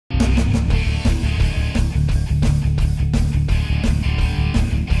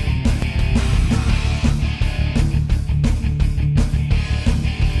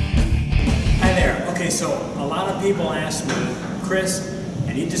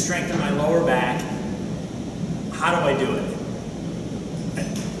strengthen my lower back. How do I do it?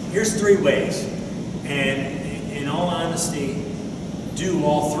 Here's 3 ways, and in all honesty, do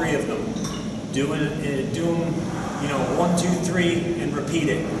all 3 of them. Do them, 1, 2, 3, and repeat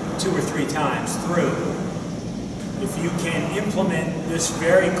it 2 or 3 times through. If you can implement this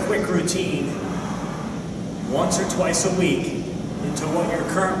very quick routine once or twice a week into what you're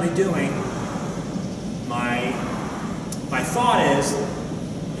currently doing, my thought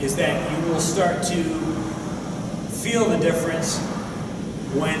is that you will start to feel the difference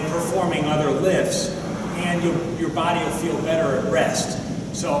when performing other lifts, and your body will feel better at rest.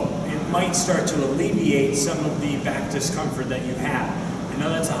 So it might start to alleviate some of the back discomfort that you have. I know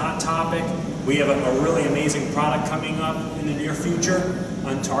that's a hot topic. We have a really amazing product coming up in the near future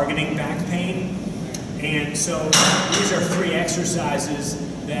on targeting back pain. And so these are 3 exercises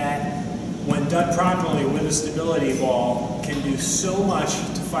that, when done properly with a stability ball, can do so much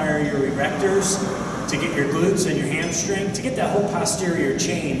to fire your erectors, to get your glutes and your hamstring, to get that whole posterior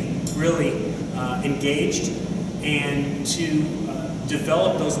chain really engaged, and to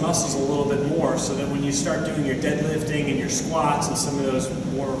develop those muscles a little bit more, so that when you start doing your deadlifting and your squats and some of those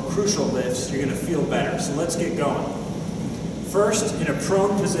more crucial lifts, you're going to feel better. So let's get going. First, in a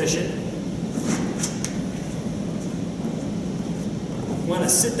prone position, you want to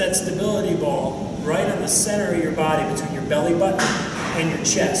sit that stability ball right on the center of your body, between your belly button and your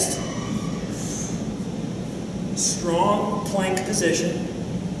chest. Strong plank position.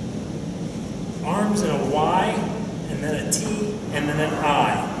 Arms in a Y, and then a T, and then an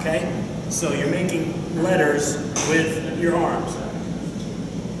I, okay? So you're making letters with your arms.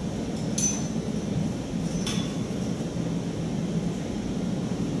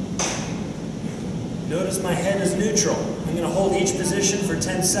 Notice my head is neutral. I'm going to hold each position for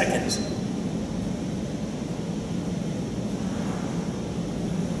 10 seconds.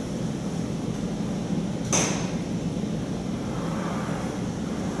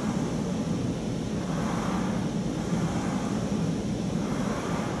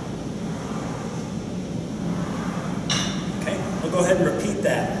 Go ahead and repeat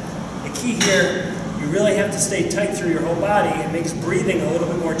that. The key here, you really have to stay tight through your whole body. It makes breathing a little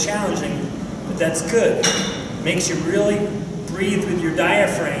bit more challenging, but that's good. It makes you really breathe with your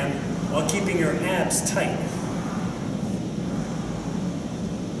diaphragm while keeping your abs tight.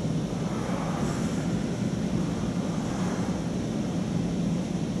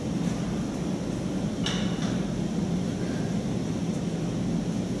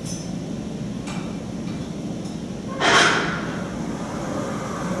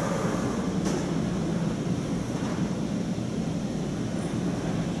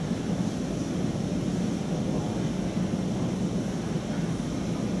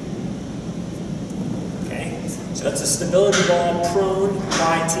 So that's a stability ball prone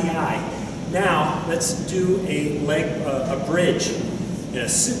YTI. Now let's do a bridge in a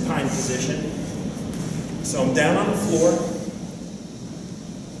supine position. So I'm down on the floor.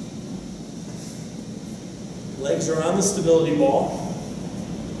 Legs are on the stability ball.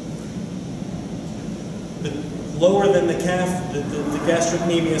 Lower than the calf, the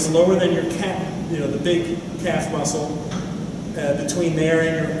gastrocnemius, lower than your calf, the big calf muscle. Between there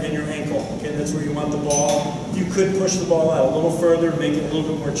and your ankle. Okay, that's where you want the ball. You could push the ball out a little further, make it a little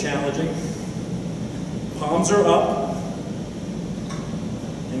bit more challenging. Palms are up,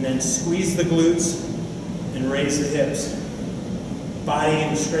 and then squeeze the glutes and raise the hips. Body in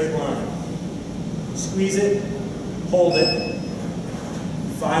a straight line. Squeeze it, hold it,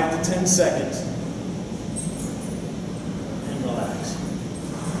 5 to 10 seconds, and relax.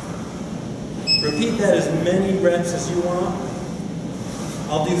 Repeat that as many reps as you want.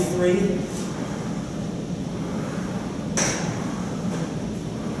 I'll do 3.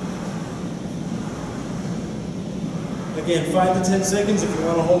 Again, 5 to 10 seconds. If you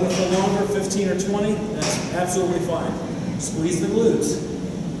want to hold it for longer, 15 or 20, that's absolutely fine. Squeeze the glutes.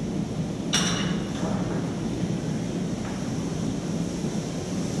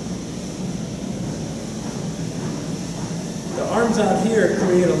 The arms out here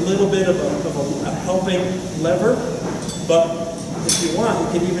create a little bit of a helping lever, but if you want,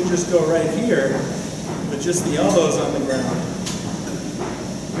 you can even just go right here with just the elbows on the ground.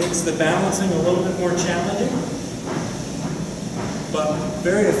 Makes the balancing a little bit more challenging, but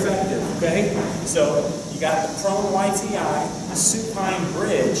very effective, okay? So you got the prone YTI, the supine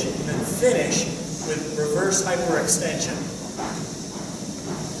bridge, and then finish with reverse hyperextension.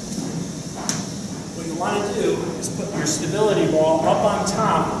 What you want to do is put your stability ball up on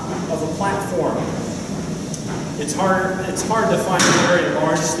top of a platform. It's hard to find a very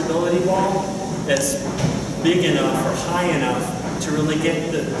large stability ball that's big enough or high enough to really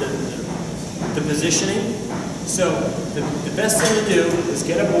get the positioning. So the best thing to do is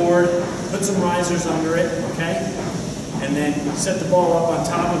get a board, put some risers under it, okay? And then set the ball up on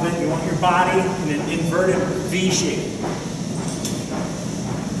top of it. You want your body in an inverted V shape.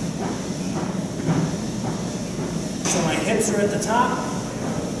 So my hips are at the top.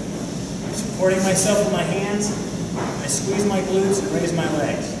 I'm supporting myself with my hands. I squeeze my glutes and raise my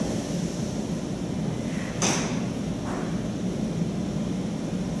legs.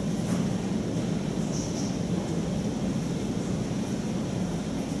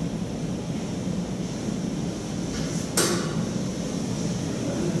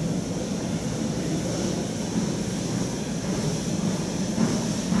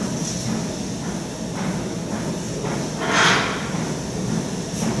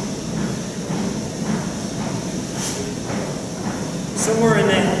 Somewhere in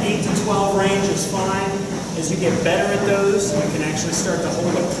that 8 to 12 range is fine. As you get better at those, you can actually start to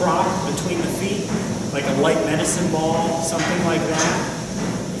hold a prop between the feet, like a light medicine ball, something like that.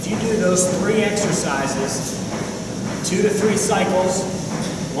 If you do those 3 exercises, 2 to 3 cycles,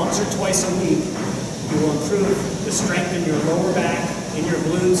 once or twice a week, you will improve the strength in your lower back, in your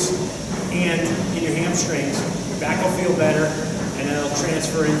glutes, and in your hamstrings. Your back will feel better, and it'll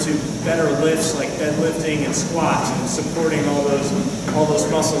transfer into better lifts like deadlifting and squats and supporting all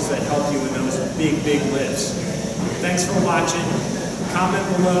those muscles that help you in those big lifts. Thanks for watching.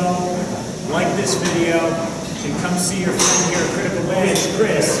 Comment below, like this video, and come see your friend here at Critical Edge,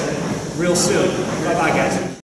 Chris, real soon. Bye-bye, guys.